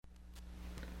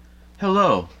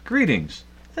Hello, greetings.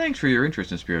 Thanks for your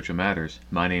interest in spiritual matters.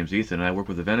 My name's Ethan and I work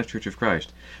with the Venice Church of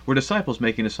Christ. We're disciples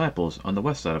making disciples on the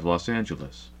west side of Los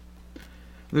Angeles.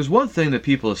 There's one thing that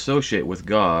people associate with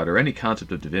God or any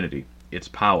concept of divinity. It's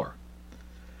power.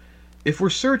 If we're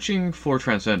searching for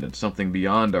transcendence, something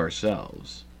beyond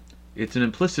ourselves, it's an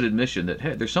implicit admission that,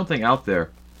 hey, there's something out there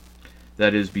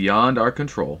that is beyond our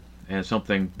control and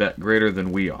something greater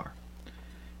than we are.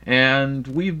 And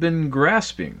we've been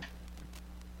grasping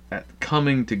at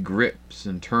coming to grips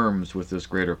and terms with this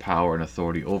greater power and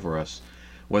authority over us,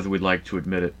 whether we'd like to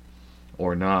admit it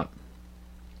or not.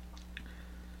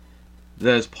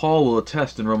 As Paul will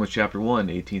attest in Romans chapter 1,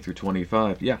 18 through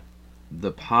 25,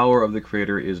 the power of the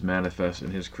Creator is manifest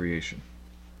in His creation.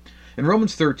 In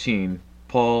Romans 13,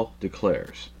 Paul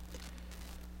declares,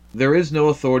 "There is no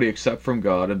authority except from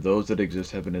God, and those that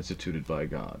exist have been instituted by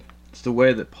God." It's the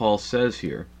way that Paul says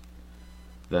here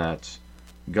that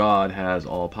God has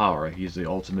all power. He's the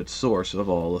ultimate source of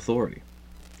all authority.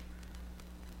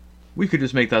 We could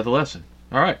just make that the lesson.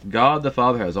 All right, God the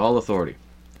Father has all authority,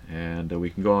 and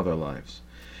we can go on with our lives.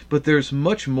 But there's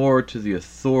much more to the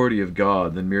authority of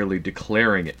God than merely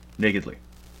declaring it nakedly.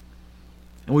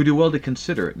 And we do well to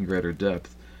consider it in greater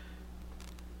depth.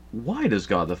 Why does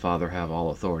God the Father have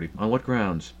all authority? On what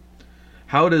grounds?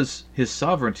 How does His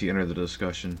sovereignty enter the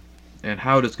discussion? And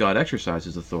how does God exercise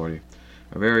His authority?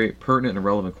 Are very pertinent and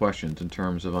relevant questions in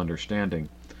terms of understanding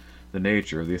the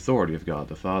nature of the authority of God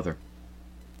the Father.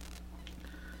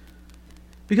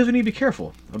 Because we need to be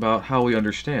careful about how we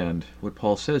understand what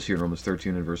Paul says here in Romans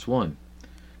 13 and verse 1.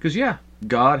 Because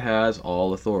God has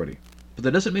all authority. But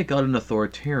that doesn't make God an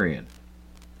authoritarian.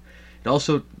 It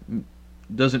also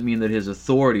doesn't mean that His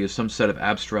authority is some set of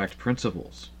abstract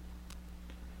principles.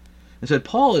 Instead,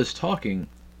 Paul is talking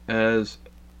as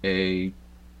a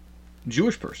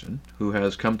Jewish person who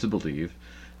has come to believe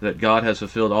that God has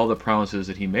fulfilled all the promises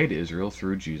that He made to Israel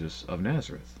through Jesus of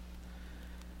Nazareth.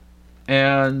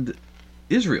 And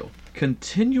Israel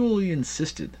continually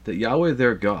insisted that Yahweh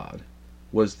their God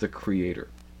was the Creator.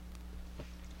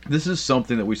 This is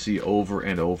something that we see over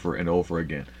and over and over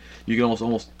again. You can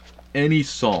almost any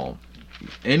psalm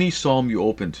you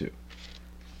open to,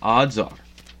 odds are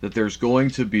that there's going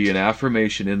to be an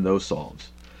affirmation in those psalms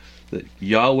that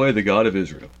Yahweh, the God of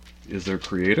Israel, is their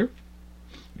Creator,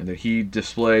 and that He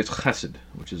displays chesed,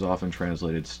 which is often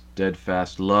translated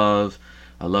steadfast love,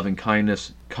 a loving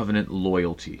kindness, covenant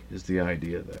loyalty is the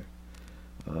idea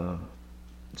there.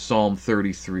 Psalm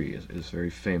 33 is very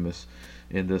famous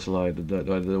in this light.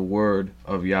 The word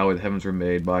of Yahweh, the heavens were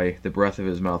made by the breath of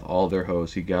His mouth, all their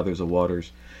hosts. He gathers the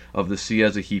waters of the sea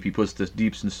as a heap. He puts the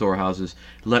deeps in storehouses.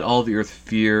 Let all the earth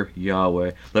fear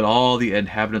Yahweh. Let all the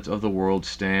inhabitants of the world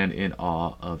stand in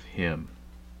awe of Him.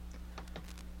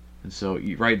 And so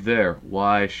right there,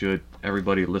 why should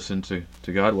everybody listen to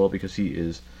God? Well, because He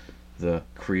is the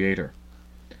Creator.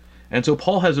 And so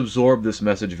Paul has absorbed this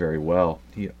message very well.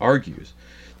 He argues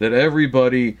that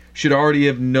everybody should already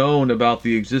have known about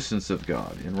the existence of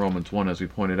God. In Romans 1, as we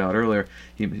pointed out earlier,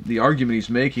 the argument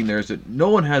he's making there is that no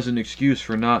one has an excuse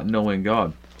for not knowing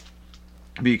God,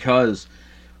 because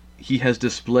He has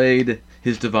displayed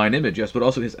His divine image, yes, but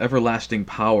also His everlasting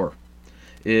power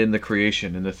in the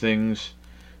creation, in the things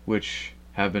which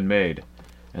have been made.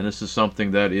 And this is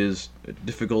something that is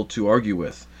difficult to argue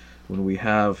with when we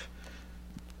have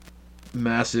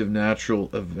massive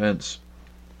natural events,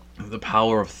 the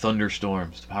power of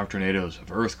thunderstorms, the power of tornadoes,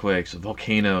 of earthquakes, of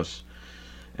volcanoes,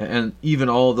 and even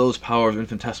all those powers are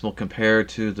infinitesimal compared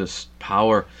to this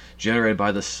power generated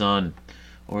by the sun,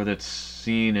 or that's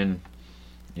seen in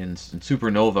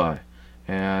supernovae,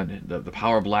 and the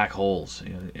power of black holes.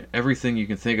 Everything you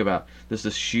can think about, this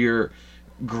the sheer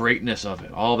greatness of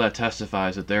it, all that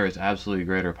testifies that there is absolutely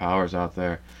greater powers out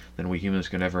there than we humans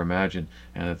can ever imagine,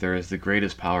 and that there is the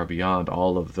greatest power beyond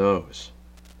all of those.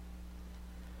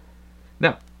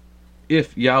 Now,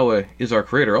 if Yahweh is our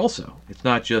Creator also, it's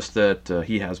not just that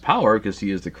He has power because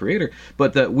He is the Creator,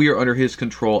 but that we are under His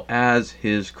control as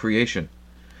His creation,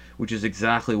 which is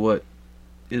exactly what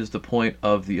is the point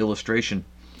of the illustration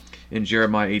in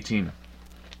Jeremiah 18.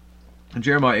 In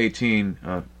Jeremiah 18,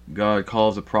 God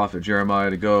calls the prophet Jeremiah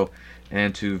to go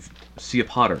and to see a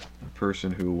potter, a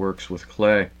person who works with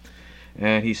clay.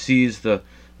 And he sees the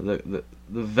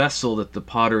vessel that the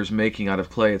potter is making out of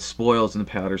clay. It spoils in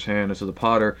the potter's hand, and so the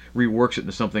potter reworks it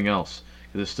into something else,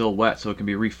 because it's still wet, so it can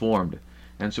be reformed.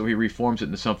 And so he reforms it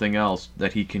into something else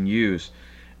that he can use.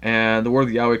 And the word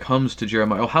of Yahweh comes to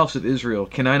Jeremiah, "O house of Israel,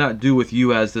 can I not do with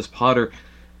you as this potter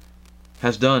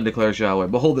has done, declares Yahweh.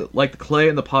 Behold, like the clay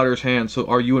in the potter's hand, so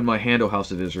are you in my hand, O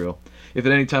house of Israel. If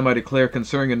at any time I declare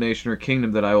concerning a nation or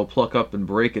kingdom that I will pluck up and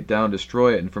break it down,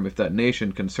 destroy it, and from if that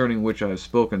nation concerning which I have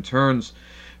spoken turns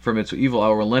from its evil, I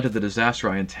will relent of the disaster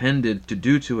I intended to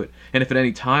do to it. And if at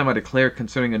any time I declare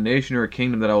concerning a nation or a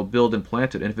kingdom that I will build and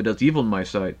plant it, and if it does evil in my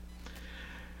sight,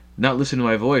 not listen to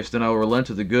my voice, then I will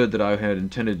relent of the good that I had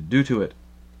intended to do to it.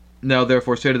 Now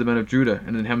therefore say to the men of Judah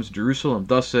and the inhabitants of Jerusalem,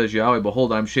 Thus says Yahweh,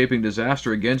 Behold, I am shaping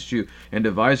disaster against you, and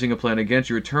devising a plan against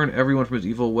you. Return everyone from his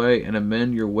evil way, and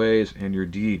amend your ways and your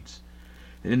deeds.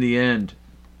 And in the end,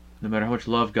 no matter how much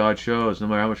love God shows, no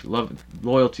matter how much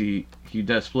loyalty he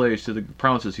displays to the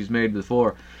promises he's made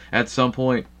before, at some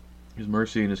point, his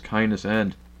mercy and his kindness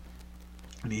end.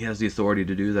 And he has the authority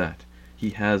to do that.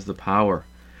 He has the power.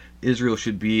 Israel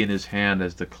should be in his hand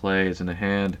as the clay is in the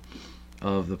hand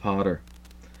of the potter.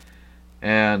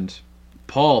 And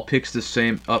Paul picks this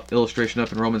same illustration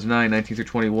up in Romans 9:19 through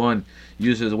 21,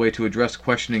 uses it as a way to address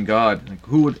questioning God. Like,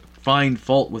 who would find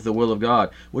fault with the will of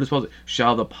God? What is Paul say?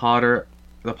 Shall the potter,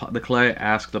 the clay,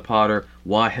 ask the potter,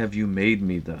 Why have you made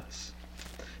me thus?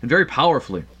 And very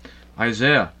powerfully,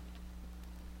 Isaiah,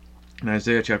 in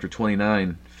Isaiah chapter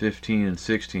 29, 15 and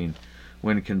 16,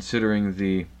 when considering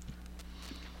the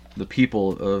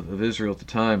people of Israel at the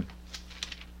time,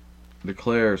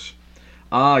 declares,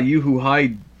 Ah, you who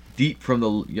hide deep from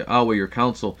the Yahweh your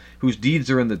counsel, whose deeds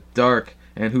are in the dark,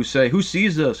 and who say, Who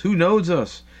sees us? Who knows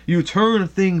us? You turn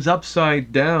things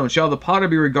upside down. Shall the potter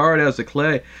be regarded as the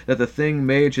clay, that the thing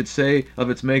made should say of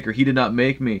its maker, He did not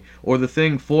make me? Or the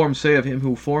thing formed say of him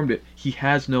who formed it, He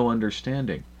has no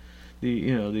understanding.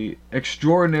 The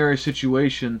extraordinary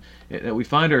situation that we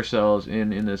find ourselves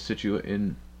in this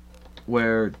situation,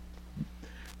 where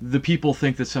the people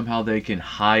think that somehow they can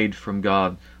hide from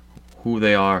God who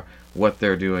they are, what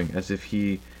they're doing, as if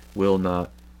He will not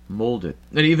mold it.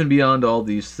 And even beyond all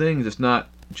these things, it's not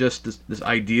just this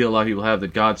idea a lot of people have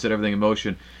that God set everything in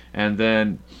motion and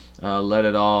then let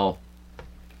it all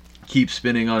keep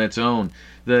spinning on its own.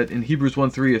 That in Hebrews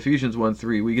 1:3, Ephesians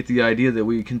 1:3, we get the idea that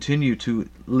we continue to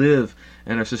live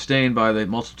and are sustained by the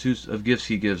multitudes of gifts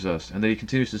He gives us, and that He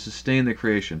continues to sustain the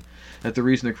creation. That the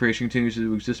reason the creation continues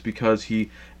to exist because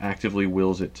He actively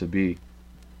wills it to be.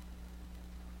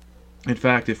 In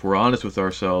fact, if we're honest with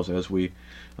ourselves as we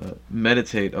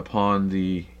meditate upon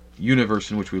the universe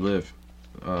in which we live,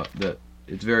 that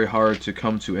it's very hard to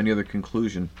come to any other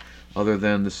conclusion other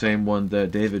than the same one that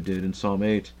David did in Psalm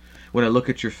 8. When I look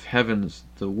at your heavens,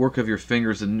 the work of your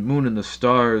fingers, the moon and the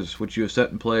stars which you have set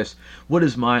in place, what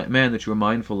is man that you are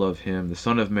mindful of him, the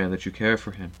son of man that you care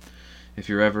for him? If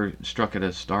you're ever struck at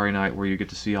a starry night where you get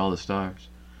to see all the stars,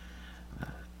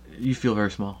 you feel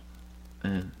very small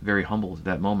and very humbled at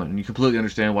that moment. And you completely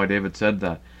understand why David said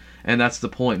that. And that's the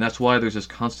point. That's why there's this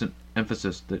constant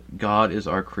emphasis that God is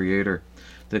our creator,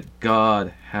 that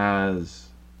God has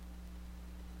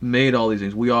made all these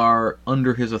things. We are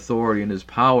under His authority and His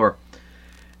power,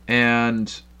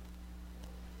 and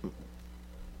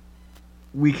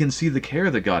we can see the care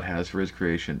that God has for His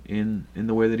creation in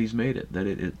the way that He's made it,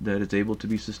 that it's able to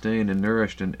be sustained and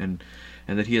nourished, and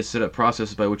that He has set up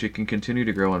processes by which it can continue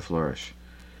to grow and flourish.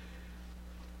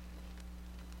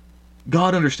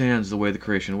 God understands the way the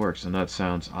creation works, and that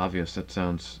sounds obvious, that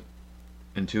sounds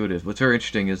intuitive. What's very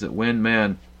interesting is that when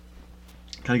man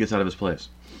kind of gets out of his place,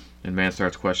 and man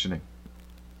starts questioning,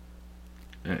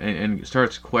 and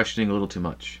starts questioning a little too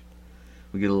much,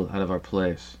 we get a little out of our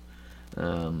place.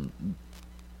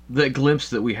 The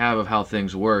glimpse that we have of how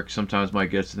things work sometimes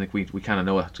might get us to think we kind of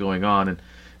know what's going on, and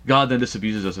God then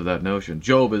disabuses us of that notion.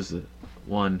 Job is the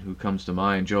one who comes to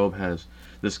mind. Job has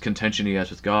this contention he has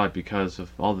with God because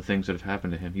of all the things that have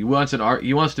happened to him. He wants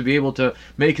to be able to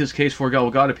make his case for God.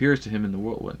 Well, God appears to him in the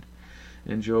whirlwind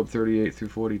in Job 38 through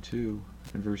 42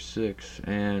 in verse 6,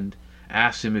 and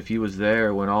asks him if he was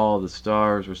there when all the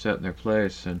stars were set in their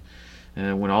place, and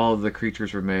when all of the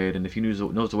creatures were made, and if he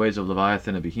knows the ways of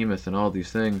Leviathan and Behemoth and all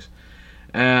these things.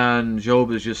 And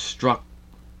Job is just struck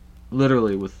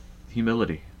literally with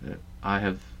humility, that I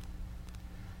have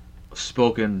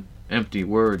spoken empty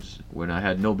words when I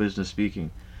had no business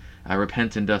speaking. I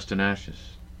repent in dust and ashes.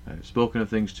 I have spoken of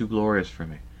things too glorious for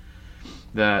me.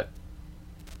 That,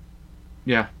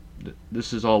 yeah,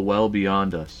 this is all well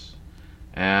beyond us,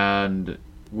 and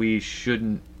we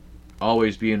shouldn't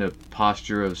always be in a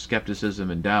posture of skepticism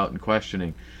and doubt and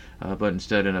questioning, but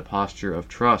instead in a posture of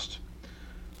trust,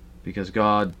 because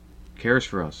God cares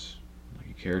for us.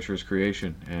 He cares for His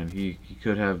creation, and He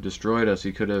could have destroyed us.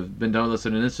 He could have been done with us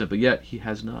in an instant, but yet He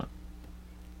has not.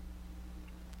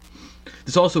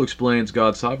 This also explains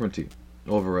God's sovereignty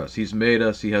over us. He's made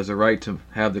us. He has the right to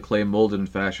have the clay molded and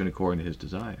fashioned according to His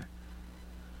desire.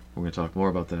 We're going to talk more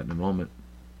about that in a moment.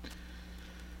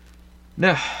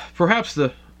 Now, perhaps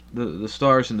the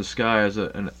stars in the sky is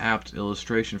an apt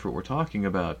illustration for what we're talking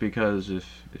about, because if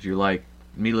you're like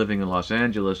me living in Los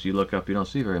Angeles, you look up, you don't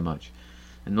see very much.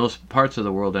 In those parts of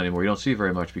the world anymore, you don't see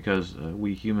very much because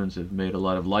we humans have made a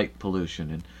lot of light pollution,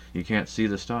 and you can't see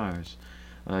the stars.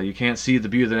 You can't see the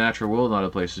beauty of the natural world in a lot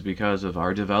of places because of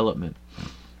our development.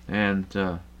 And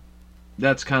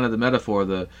that's kind of the metaphor,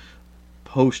 the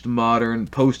post-modern,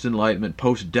 post-enlightenment,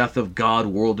 post-death of God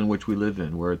world in which we live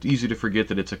in, where it's easy to forget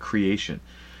that it's a creation,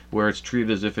 where it's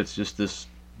treated as if it's just this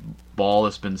ball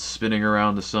that's been spinning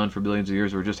around the sun for billions of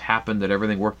years, or it just happened that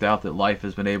everything worked out, that life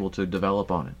has been able to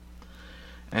develop on it.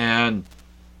 And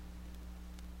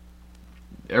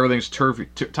everything's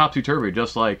topsy-turvy,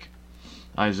 just like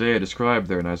Isaiah described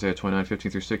there in Isaiah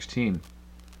 29:15-16.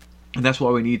 And that's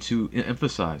why we need to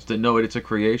emphasize that no, it's a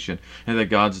creation, and that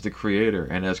God's the creator,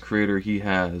 and as creator he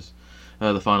has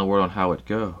the final word on how it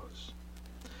goes.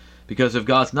 Because if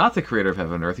God's not the creator of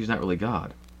heaven and earth, he's not really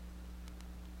God.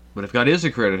 But if God is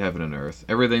the creator of heaven and earth,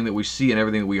 everything that we see and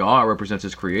everything that we are represents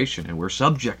his creation, and we're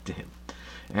subject to him.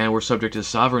 And we're subject to his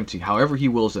sovereignty, however he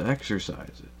wills to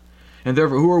exercise it. And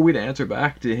therefore, who are we to answer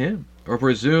back to him, or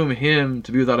presume him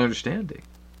to be without understanding?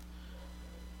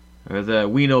 Or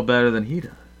that we know better than he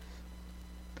does?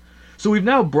 So we've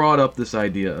now brought up this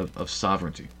idea of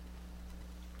sovereignty.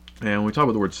 And when we talk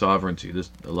about the word sovereignty,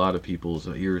 a lot of people's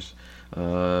ears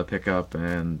pick up,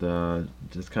 and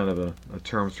just kind of a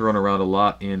term thrown around a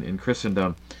lot in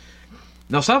Christendom.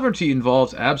 Now, sovereignty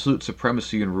involves absolute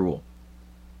supremacy and rule.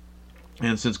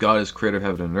 And since God is creator of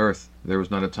heaven and earth, there was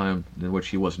not a time in which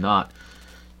he was not,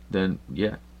 then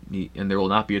yeah, and there will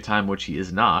not be a time in which he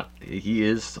is not. He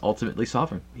is ultimately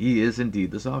sovereign. He is indeed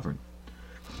the sovereign.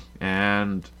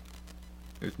 And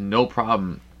there's no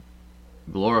problem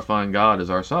glorifying God as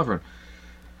our sovereign.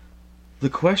 The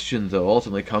question, though,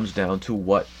 ultimately comes down to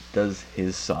what does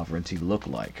his sovereignty look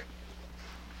like?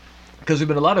 Because there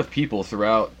have been a lot of people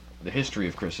throughout the history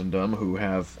of Christendom who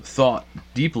have thought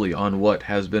deeply on what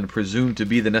has been presumed to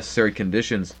be the necessary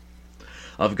conditions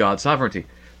of God's sovereignty.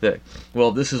 That,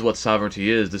 well, this is what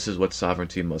sovereignty is, this is what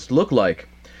sovereignty must look like.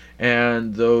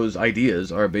 And those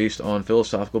ideas are based on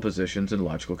philosophical positions and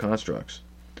logical constructs.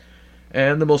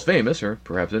 And the most famous, or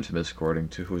perhaps infamous, according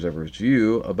to whoever's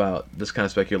view about this kind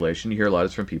of speculation, you hear a lot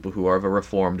is from people who are of a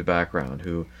Reformed background,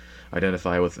 who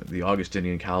identify with the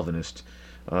Augustinian Calvinist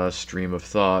stream of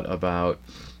thought about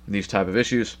these type of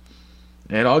issues.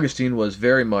 And Augustine was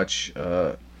very much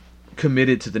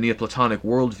committed to the Neoplatonic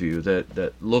worldview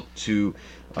that looked to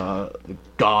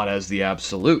God as the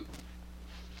absolute.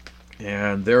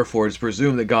 And therefore it's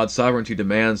presumed that God's sovereignty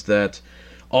demands that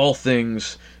all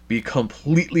things be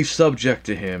completely subject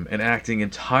to him and acting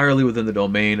entirely within the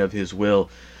domain of his will.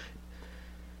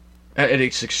 At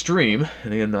its extreme,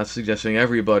 and again, not suggesting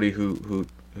everybody who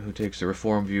takes the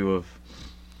Reformed view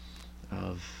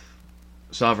of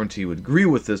sovereignty would agree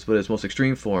with this, but its most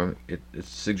extreme form, it's a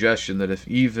suggestion that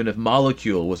even if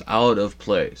molecule was out of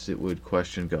place, it would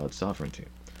question God's sovereignty.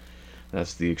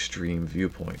 That's the extreme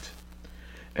viewpoint.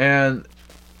 And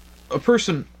a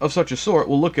person of such a sort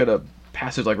will look at a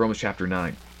passage like Romans chapter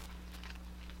 9.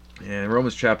 And in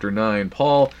Romans chapter 9,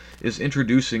 Paul is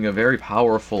introducing a very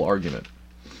powerful argument,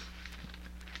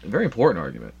 a very important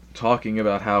argument, talking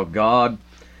about how God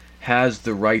has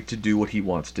the right to do what he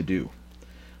wants to do.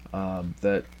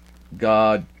 That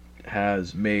God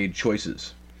has made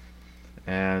choices,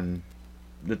 and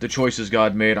that the choices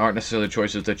God made aren't necessarily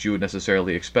choices that you would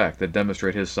necessarily expect, that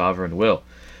demonstrate his sovereign will.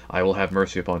 I will have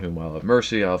mercy upon whom I will have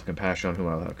mercy, I will have compassion on whom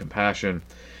I will have compassion.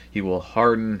 He will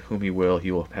harden whom he will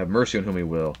have mercy on whom he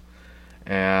will.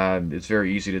 And it's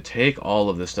very easy to take all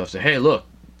of this stuff, say, hey, look,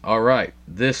 all right,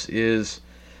 this is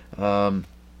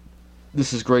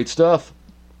great stuff.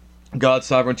 God's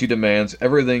sovereignty demands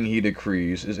everything he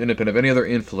decrees is independent of any other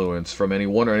influence from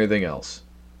anyone or anything else.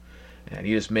 And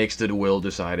he just makes the will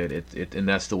decide it, and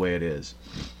that's the way it is.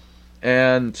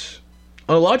 And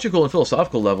on a logical and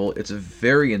philosophical level, it's a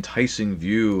very enticing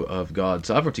view of God's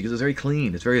sovereignty because it's very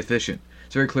clean, it's very efficient,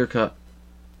 it's very clear-cut.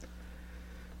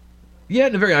 Yet,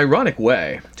 in a very ironic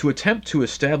way, to attempt to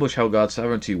establish how God's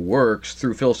sovereignty works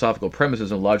through philosophical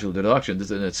premises and logical deductions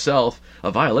is in itself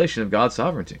a violation of God's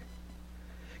sovereignty.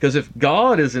 Because if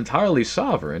God is entirely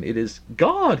sovereign, it is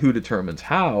God who determines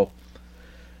how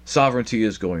sovereignty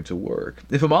is going to work.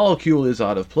 If a molecule is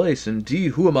out of place,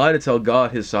 indeed, who am I to tell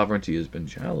God his sovereignty has been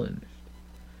challenged?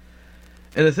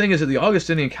 And the thing is that the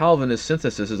Augustinian Calvinist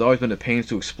synthesis has always been at pains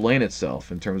to explain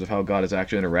itself in terms of how God has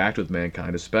actually interacted with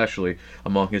mankind, especially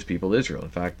among his people Israel. In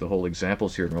fact, the whole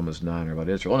examples here in Romans 9 are about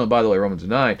Israel. Oh, no, by the way, Romans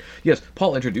 9, yes,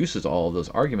 Paul introduces all of those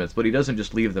arguments, but he doesn't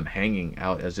just leave them hanging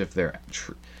out as if they're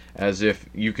as if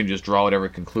you can just draw whatever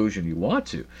conclusion you want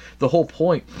to. The whole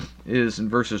point is in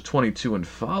verses 22 and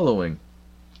following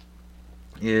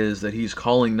is that he's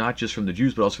calling not just from the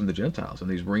Jews but also from the Gentiles, and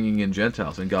he's bringing in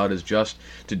Gentiles, and God is just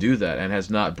to do that and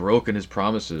has not broken his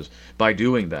promises by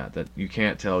doing that. That you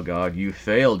can't tell God you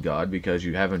failed God because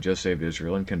you haven't just saved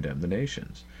Israel and condemned the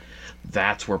nations.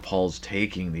 That's where Paul's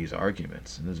taking these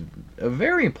arguments, and it's a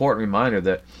very important reminder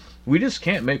that we just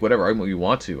can't make whatever argument we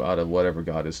want to out of whatever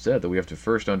God has said, that we have to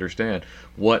first understand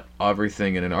what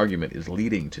everything in an argument is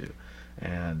leading to,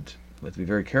 and we have to be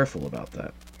very careful about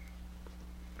that.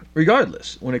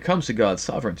 Regardless, when it comes to God's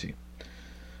sovereignty,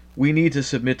 we need to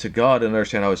submit to God and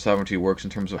understand how his sovereignty works in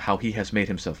terms of how he has made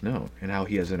himself known and how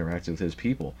he has interacted with his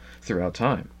people throughout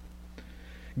time.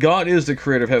 God is the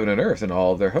creator of heaven and earth and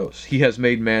all of their hosts. He has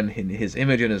made man in his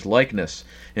image and his likeness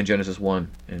in Genesis 1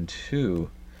 and 2.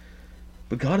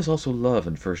 But God is also love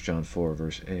in 1 John 4,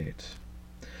 verse 8.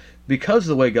 Because of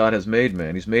the way God has made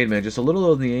man, he's made man just a little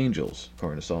lower than the angels,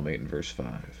 according to Psalm 8 and verse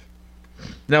 5.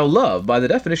 Now, love, by the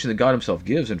definition that God himself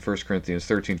gives in 1 Corinthians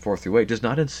 13, 4-8, does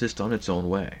not insist on its own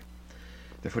way.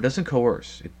 Therefore, it doesn't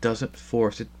coerce, it doesn't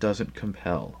force, it doesn't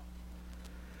compel.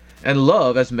 And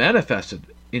love, as manifested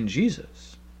in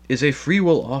Jesus, is a free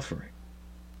will offering.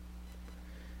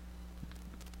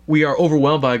 We are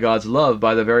overwhelmed by God's love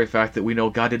by the very fact that we know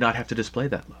God did not have to display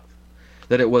that love.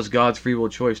 That it was God's free will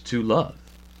choice to love.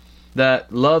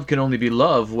 That love can only be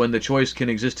love when the choice can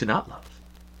exist to not love.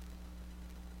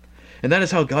 And that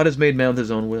is how God has made man with his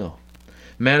own will.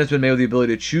 Man has been made with the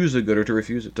ability to choose the good or to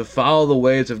refuse it, to follow the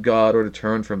ways of God or to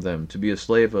turn from them, to be a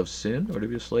slave of sin or to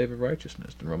be a slave of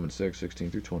righteousness, in Romans 6,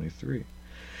 16-23.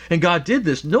 And God did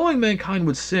this knowing mankind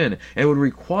would sin and would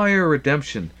require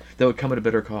redemption that would come at a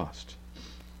bitter cost.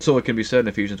 So it can be said in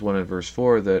Ephesians 1 and verse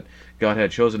 4 that God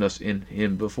had chosen us in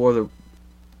him before the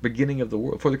beginning of the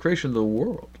world, for the creation of the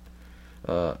world,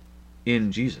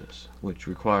 in Jesus, which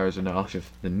requires a knowledge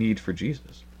of the need for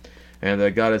Jesus. And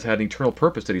that God has had an eternal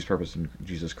purpose that he's purposed in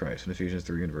Jesus Christ, in Ephesians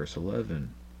 3 and verse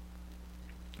 11.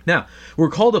 Now,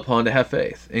 we're called upon to have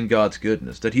faith in God's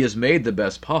goodness, that he has made the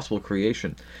best possible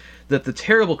creation, that the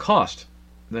terrible cost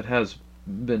that has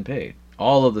been paid,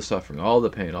 all of the suffering, all the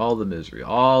pain, all the misery,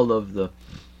 all of the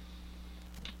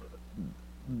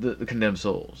condemned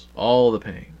souls, all the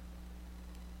pain,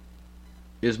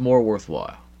 is more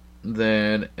worthwhile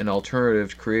than an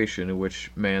alternative creation in which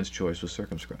man's choice was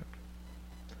circumscribed.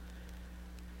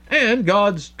 And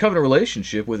God's covenant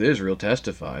relationship with Israel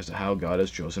testifies to how God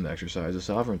has chosen to exercise his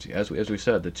sovereignty. As we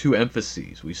said, the two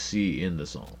emphases we see in the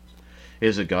Psalms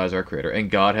is that God is our creator,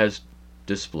 and God has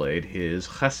displayed his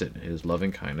chesed, his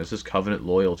loving kindness, his covenant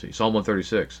loyalty. Psalm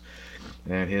 136,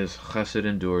 and his chesed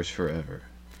endures forever,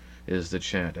 is the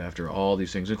chant after all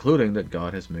these things, including that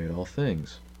God has made all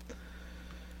things.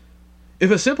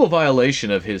 If a simple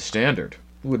violation of his standard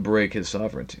would break his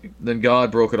sovereignty, then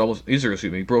God broke it almost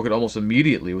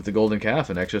immediately with the golden calf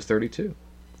in Exodus 32.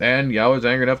 And Yahweh was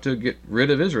angry enough to get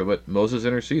rid of Israel, but Moses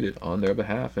interceded on their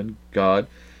behalf, and God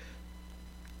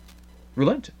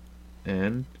relented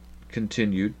and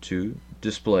continued to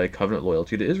display covenant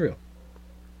loyalty to Israel.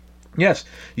 Yes,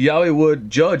 Yahweh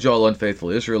would judge all unfaithful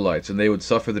Israelites, and they would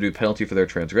suffer the due penalty for their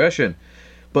transgression,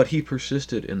 but he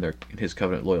persisted in his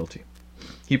covenant loyalty.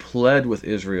 He pled with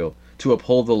Israel to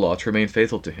uphold the law, to remain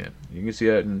faithful to him. You can see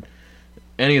that in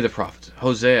any of the prophets.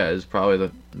 Hosea is probably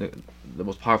the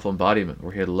most powerful embodiment,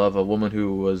 where he had to love a woman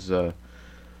who was a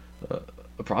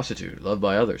prostitute, loved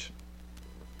by others,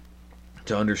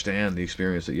 to understand the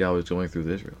experience that Yahweh was going through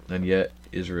with Israel. And yet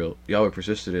Yahweh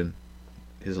persisted in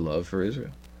his love for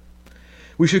Israel.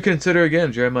 We should consider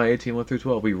again Jeremiah 18,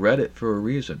 1-12. We read it for a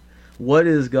reason. What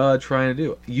is God trying to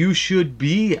do? You should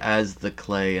be as the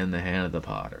clay in the hand of the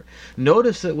potter.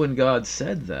 Notice that when God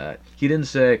said that, he didn't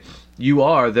say, you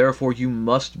are, therefore you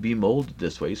must be molded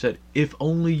this way. He said, if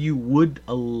only you would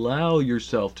allow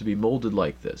yourself to be molded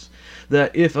like this.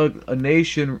 That if a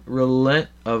nation relent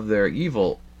of their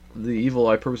evil, the evil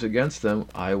I purpose against them,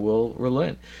 I will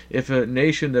relent. If a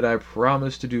nation that I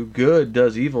promise to do good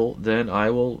does evil, then I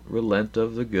will relent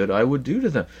of the good I would do to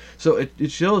them. So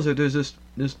it shows that there's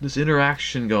this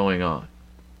interaction going on,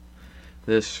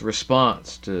 this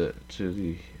response to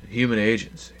the human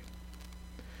agency,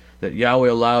 that Yahweh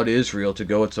allowed Israel to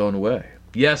go its own way.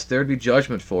 Yes, there'd be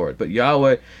judgment for it, but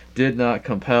Yahweh did not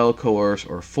compel, coerce,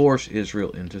 or force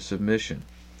Israel into submission.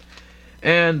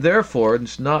 And therefore,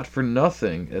 it's not for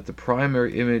nothing that the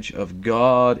primary image of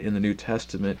God in the New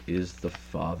Testament is the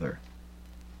Father.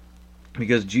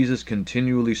 Because Jesus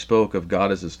continually spoke of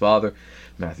God as his Father,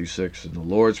 Matthew 6, and the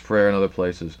Lord's Prayer and other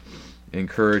places,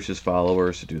 encouraged his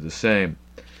followers to do the same.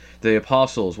 The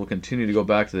apostles will continue to go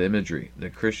back to the imagery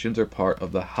that Christians are part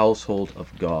of the household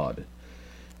of God.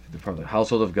 They're part of the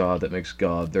household of God that makes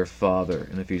God their Father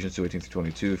in Ephesians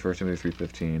 2:18-22, 1 Timothy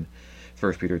 3:15,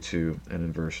 1 Peter 2, and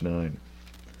in verse 9.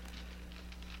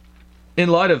 In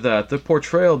light of that, the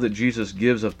portrayal that Jesus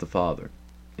gives of the Father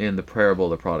in the parable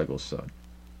of the prodigal son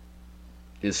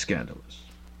is scandalous.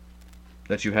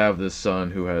 That you have this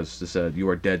son who has said, "You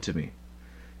are dead to me,"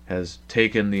 has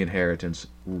taken the inheritance,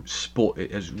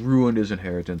 has ruined his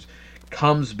inheritance,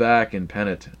 comes back in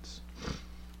penitence.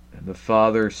 And the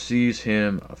father sees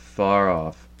him afar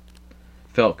off,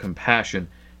 felt compassion,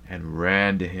 and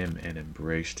ran to him and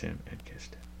embraced him and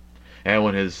kissed him. And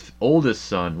when his oldest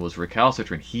son was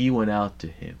recalcitrant, he went out to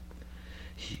him.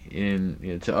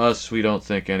 To us, we don't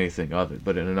think anything of it,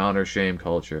 but in an honor-shame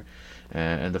culture,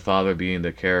 and the father being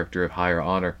the character of higher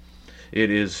honor, it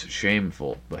is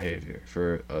shameful behavior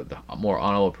for the more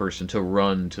honorable person to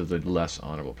run to the less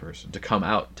honorable person, to come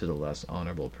out to the less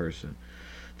honorable person.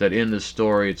 That in this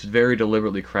story, it's very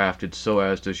deliberately crafted so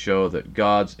as to show that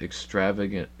God's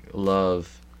extravagant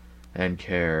love and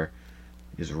care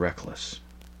is reckless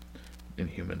in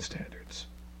human standards.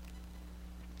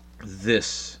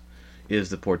 This is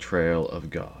the portrayal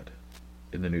of God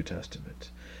in the New Testament.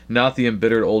 Not the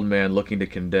embittered old man looking to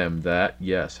condemn. That,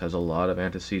 yes, has a lot of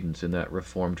antecedents in that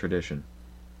Reformed tradition.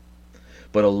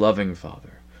 But a loving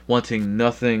father, wanting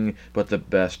nothing but the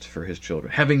best for his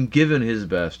children, having given his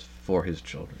best for his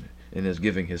children in his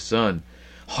giving his son,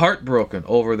 heartbroken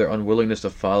over their unwillingness to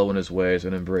follow in his ways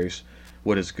and embrace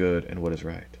what is good and what is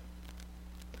right.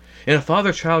 In a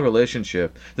father-child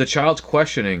relationship, the child's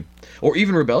questioning or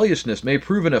even rebelliousness may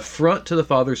prove an affront to the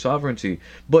father's sovereignty,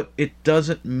 but it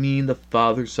doesn't mean the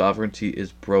father's sovereignty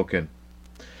is broken.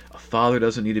 A father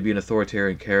doesn't need to be an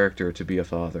authoritarian character to be a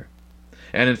father.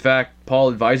 And in fact,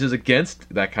 Paul advises against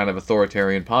that kind of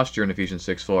authoritarian posture in Ephesians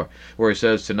 6:4, where he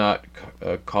says to not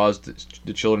cause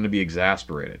the children to be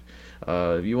exasperated.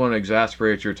 If you want to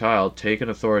exasperate your child, take an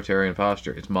authoritarian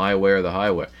posture. It's my way or the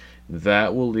highway.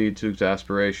 That will lead to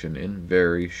exasperation in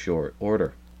very short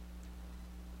order.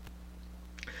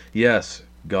 Yes,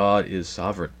 God is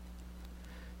sovereign.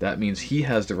 That means he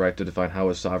has the right to define how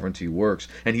his sovereignty works,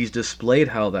 and he's displayed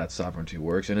how that sovereignty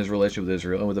works in his relationship with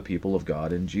Israel and with the people of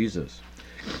God in Jesus.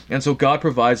 And so God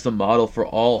provides the model for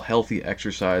all healthy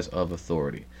exercise of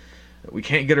authority. We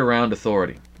can't get around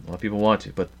authority. A lot of people want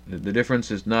to, but the difference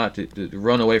is not to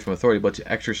run away from authority, but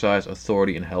to exercise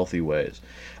authority in healthy ways.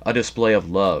 A display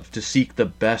of love, to seek the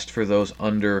best for those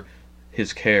under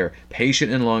his care,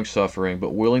 patient in long-suffering,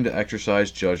 but willing to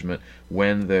exercise judgment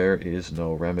when there is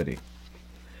no remedy.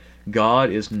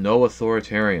 God is no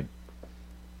authoritarian.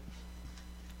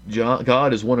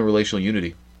 God is one in relational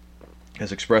unity,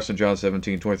 as expressed in John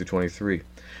 17:20-23.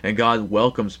 And God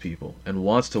welcomes people and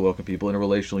wants to welcome people in a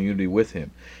relational unity with him.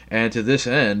 And to this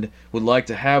end, would like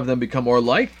to have them become more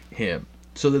like him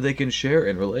so that they can share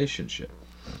in relationship.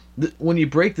 When you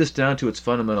break this down to its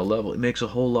fundamental level, it makes a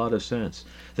whole lot of sense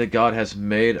that God has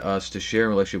made us to share in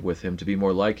relationship with him, to be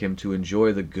more like him, to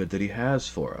enjoy the good that he has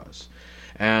for us.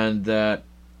 And that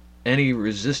any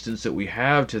resistance that we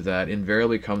have to that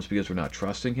invariably comes because we're not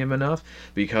trusting him enough,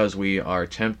 because we are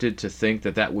tempted to think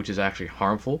that that which is actually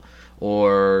harmful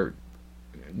or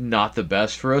not the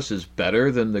best for us is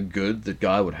better than the good that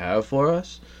God would have for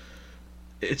us.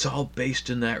 It's all based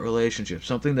in that relationship.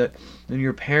 Something that when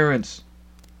your parents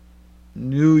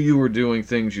knew you were doing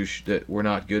things that were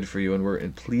not good for you and were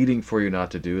pleading for you not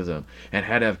to do them and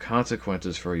had to have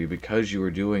consequences for you because you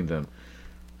were doing them,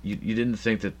 you didn't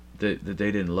think that they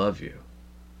didn't love you.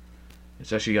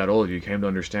 It's as you got older, you came to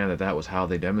understand that that was how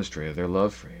they demonstrated their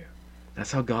love for you.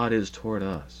 That's how God is toward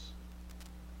us.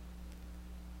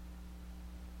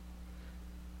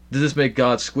 Does this make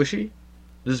God squishy?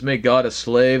 Does this make God a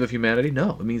slave of humanity?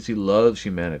 No, it means he loves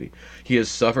humanity. He has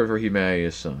suffered for humanity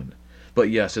as son. But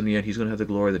yes, in the end, he's going to have the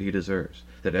glory that he deserves.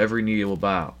 That every knee will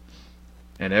bow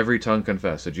and every tongue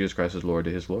confess that Jesus Christ is Lord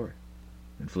to his glory.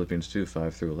 In Philippians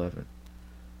 2:5-11.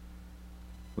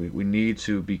 We need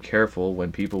to be careful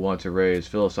when people want to raise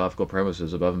philosophical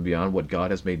premises above and beyond what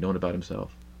God has made known about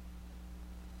himself.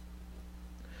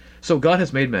 So God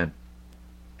has made men.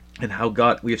 And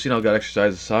we have seen how God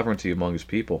exercises sovereignty among his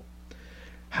people.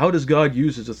 How does God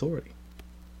use his authority?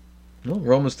 Well,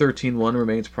 Romans 13:1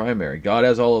 remains primary. God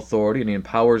has all authority, and he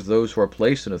empowers those who are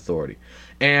placed in authority.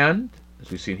 And As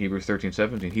we see in Hebrews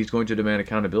 13:17, he's going to demand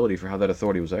accountability for how that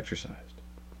authority was exercised.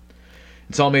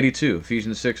 In Psalm 82,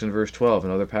 Ephesians 6 and verse 12,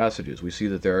 and other passages, we see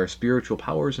that there are spiritual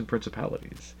powers and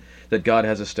principalities that God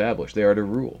has established. They are to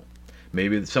rule.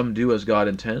 Maybe some do as God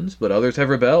intends, but others have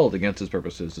rebelled against his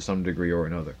purposes to some degree or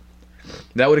another.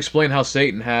 That would explain how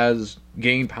Satan has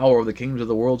gained power over the kingdoms of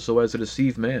the world so as to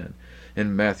deceive man.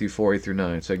 In Matthew 4, 8 through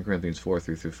 9, 2 Corinthians 4,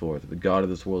 3 through 4, that the God of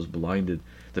this world has blinded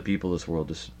the people of this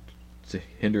world to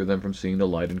hinder them from seeing the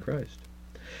light in Christ.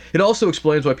 It also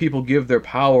explains why people give their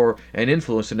power and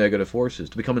influence to negative forces,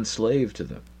 to become enslaved to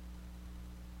them.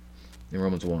 In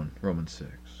Romans 1, Romans 6.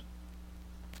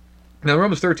 Now,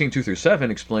 Romans 13, 2 through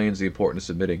 7 explains the importance of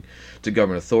submitting to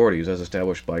government authorities as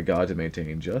established by God to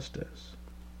maintain justice.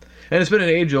 And it's been an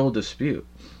age-old dispute.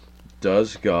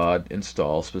 Does God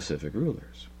install specific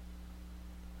rulers?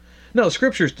 Now, the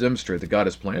scriptures demonstrate that God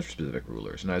has plans for specific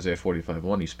rulers. In Isaiah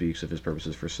 45:1, he speaks of his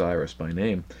purposes for Cyrus by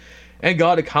name. And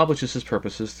God accomplishes his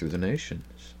purposes through the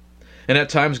nations. And at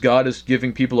times, God is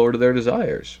giving people over to their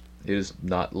desires. It is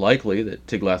not likely that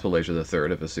Tiglath-Pileser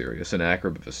III of Assyria,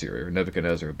 Sennacherib of Assyria, or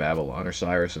Nebuchadnezzar of Babylon, or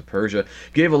Cyrus of Persia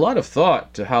gave a lot of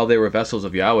thought to how they were vessels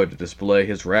of Yahweh to display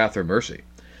his wrath or mercy.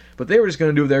 But they were just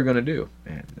going to do what they were going to do,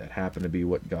 and that happened to be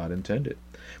what God intended.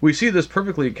 We see this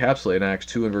perfectly encapsulated in Acts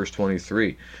 2 and verse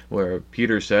 23, where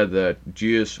Peter said that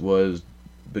Jesus was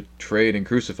betrayed and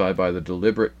crucified by the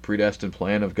deliberate, predestined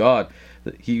plan of God.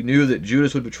 He knew that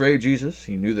Judas would betray Jesus.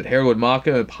 He knew that Herod would mock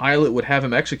him and Pilate would have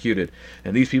him executed.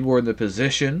 And these people were in the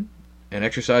position and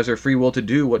exercised their free will to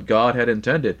do what God had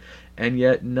intended. And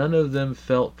yet none of them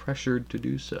felt pressured to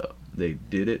do so. They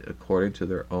did it according to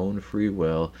their own free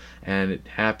will. And it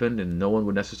happened, and no one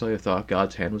would necessarily have thought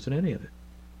God's hand was in any of it.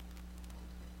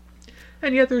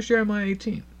 And yet there's Jeremiah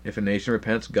 18. If a nation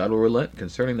repents, God will relent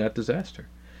concerning that disaster.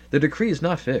 The decree is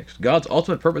not fixed. God's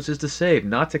ultimate purpose is to save,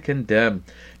 not to condemn,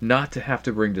 not to have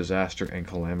to bring disaster and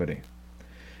calamity.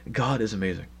 God is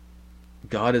amazing.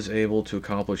 God is able to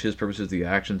accomplish his purposes, the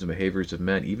actions and behaviors of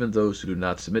men, even those who do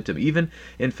not submit to him. Even,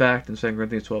 in fact, in 2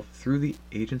 Corinthians 12, through the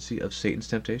agency of Satan's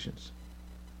temptations.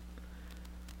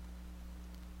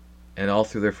 And all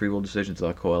through their free will decisions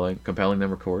without compelling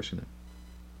them or coercing them.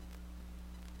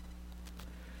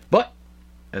 But,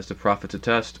 as the prophets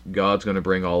attest, God's going to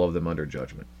bring all of them under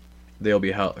judgment. They'll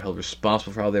be held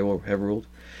responsible for how they will have ruled.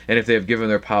 And if they have given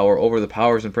their power over the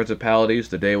powers and principalities,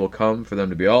 the day will come for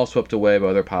them to be all swept away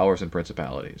by their powers and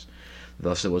principalities.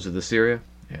 Thus it was with Assyria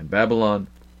and Babylon,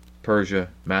 Persia,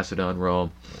 Macedon,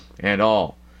 Rome, and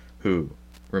all who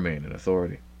remain in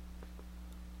authority.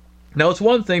 Now it's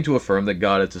one thing to affirm that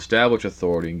God has established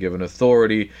authority and given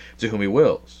authority to whom he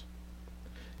wills.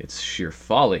 It's sheer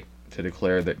folly to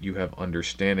declare that you have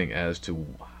understanding as to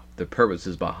the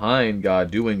purposes behind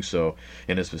God doing so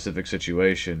in a specific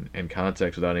situation and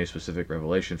context without any specific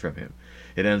revelation from him.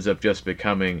 It ends up just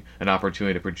becoming an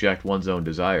opportunity to project one's own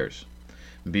desires,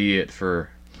 be it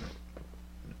for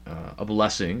a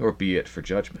blessing or be it for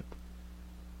judgment.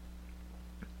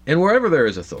 And wherever there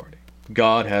is authority,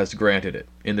 God has granted it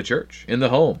in the church, in the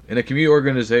home, in a community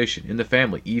organization, in the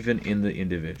family, even in the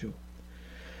individual.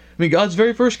 I mean, God's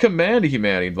very first command to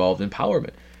humanity involved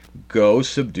empowerment. Go,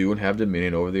 subdue, and have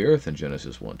dominion over the earth in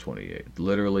Genesis 1:28,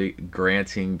 literally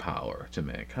granting power to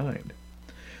mankind.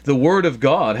 The Word of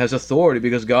God has authority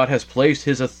because God has placed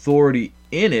his authority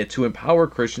in it to empower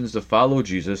Christians to follow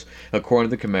Jesus according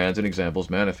to the commands and examples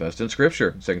manifest in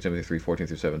Scripture, 2 Timothy 3:14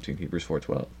 through 17, Hebrews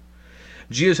 4:12.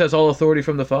 Jesus has all authority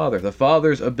from the Father. The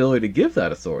Father's ability to give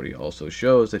that authority also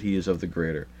shows that he is of the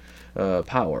greater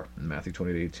power. In Matthew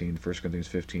 20:18, 1 Corinthians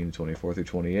 15:24 through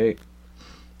 28.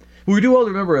 We do all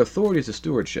remember authority is a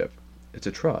stewardship. It's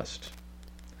a trust.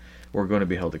 We're going to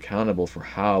be held accountable for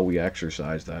how we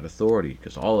exercise that authority,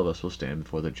 because all of us will stand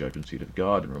before the judgment seat of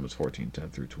God in Romans 14:10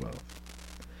 through 12.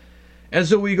 And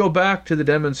so we go back to the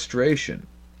demonstration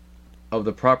of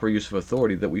the proper use of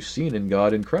authority that we've seen in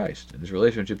God in Christ, in his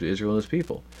relationship to Israel and his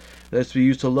people. That's to be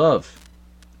used to love,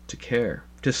 to care,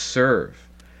 to serve,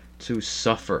 to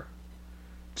suffer,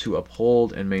 to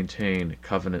uphold and maintain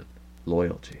covenant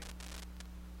loyalty.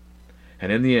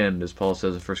 And in the end, as Paul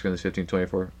says in 1 Corinthians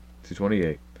 15:24 through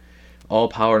 28, all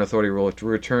power and authority will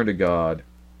return to God,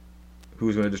 who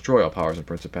is going to destroy all powers and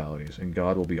principalities, and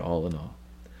God will be all in all.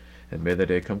 And may that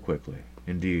day come quickly.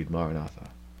 Indeed,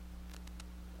 Maranatha.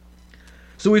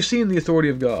 So we've seen the authority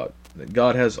of God, that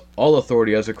God has all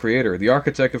authority as a creator, the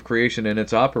architect of creation and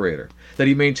its operator, that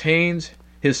he maintains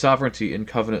his sovereignty in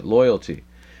covenant loyalty.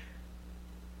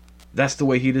 That's the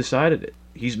way he decided it.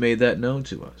 He's made that known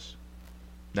to us.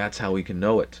 That's how we can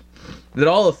know it. That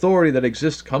all authority that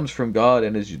exists comes from God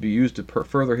and is to be used to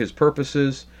further his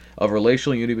purposes of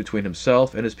relational unity between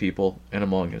himself and his people and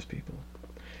among his people.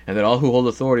 and that all who hold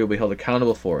authority will be held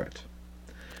accountable for it.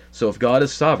 So if God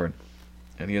is sovereign,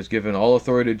 and he has given all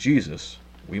authority to Jesus,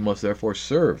 we must therefore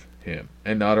serve him,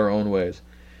 and not our own ways.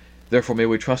 Therefore may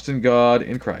we trust in God,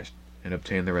 in Christ, and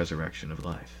obtain the resurrection of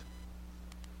life.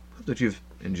 Hope that you've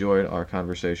enjoyed our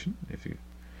conversation. If you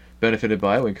benefited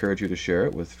by it, we encourage you to share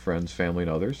it with friends, family,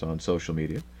 and others on social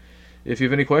media. If you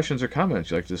have any questions or comments,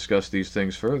 you'd like to discuss these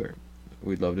things further,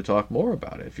 we'd love to talk more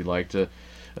about it. If you'd like to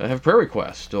have prayer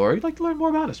requests, or you'd like to learn more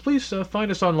about us, please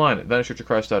find us online at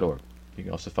VeniceChurchOfChrist.org. You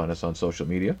can also find us on social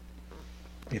media.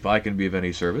 If I can be of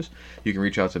any service, you can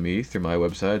reach out to me through my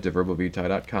website,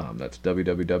 deverbovitae.com. That's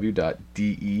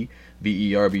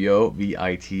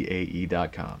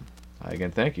www.deverbovitae.com.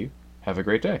 Again, thank you. Have a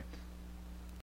great day.